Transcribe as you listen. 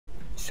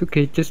It's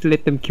okay, just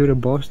let them kill the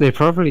boss. They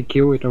probably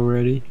killed it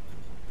already.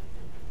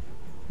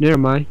 Never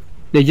mind.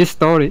 They just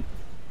started.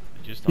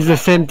 It's the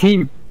same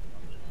team.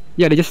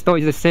 Yeah, they just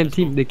started. It's the same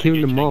team. They're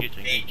killing the mob.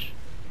 Engage.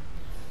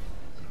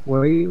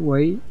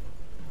 Wait.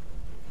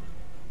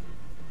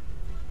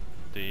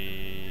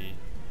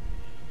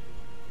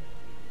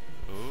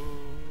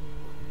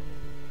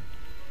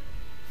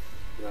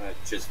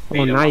 Just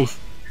oh, nice.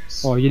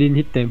 Oh, you didn't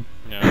hit them.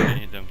 No, I didn't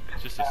hit them.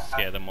 Just to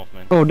scare them off,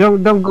 man. Oh,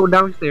 don't go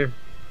downstairs.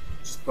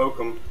 Just poke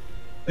them.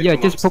 Yeah,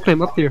 just poke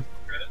them up there.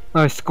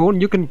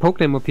 SkOn, you can poke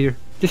them up here.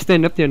 Just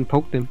stand up there and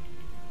poke them.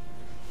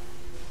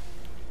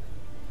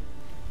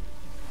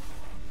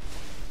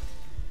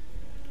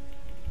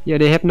 Yeah,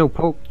 they have no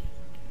poke.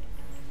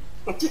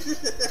 Okay.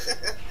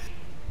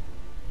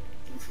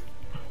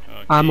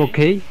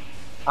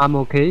 I'm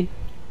okay.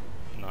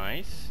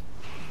 Nice.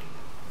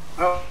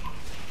 Oh.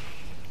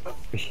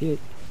 Shit.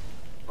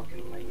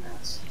 Fucking lame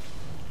ass.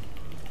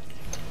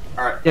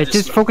 Alright. Yeah,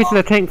 just focus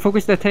the tank.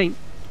 Focus the tank.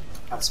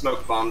 I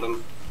smoke bombed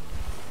him.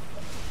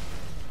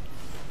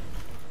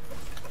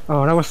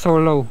 Oh, that was so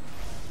low.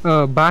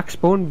 Back,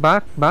 Sporn,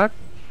 back.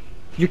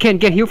 You can't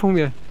get heal from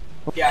here.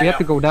 Yeah, we have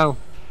to go down.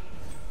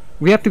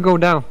 We have to go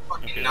down.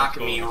 Fucking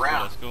knocking me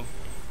around. Let's go.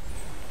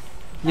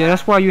 Yeah,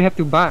 that's why you have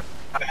to back.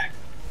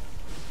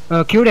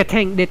 Kill that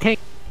tank.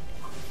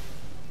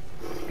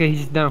 Okay,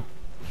 he's down.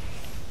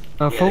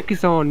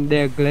 Focus on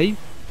their glaive.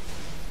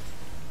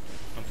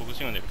 I'm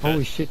focusing on their curse.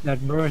 Holy shit, that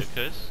burst.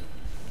 Their curse.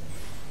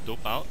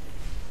 Dope out.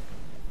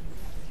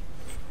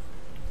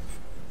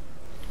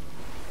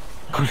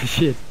 Holy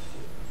shit.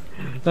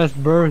 That's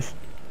burst.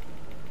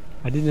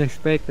 I didn't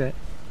expect that.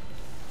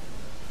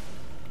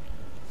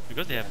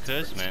 Because they have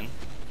curse, man.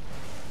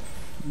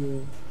 Yeah.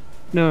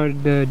 No,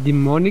 the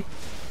demonic.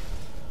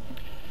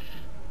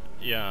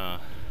 Yeah.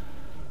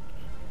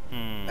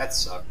 That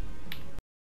sucked.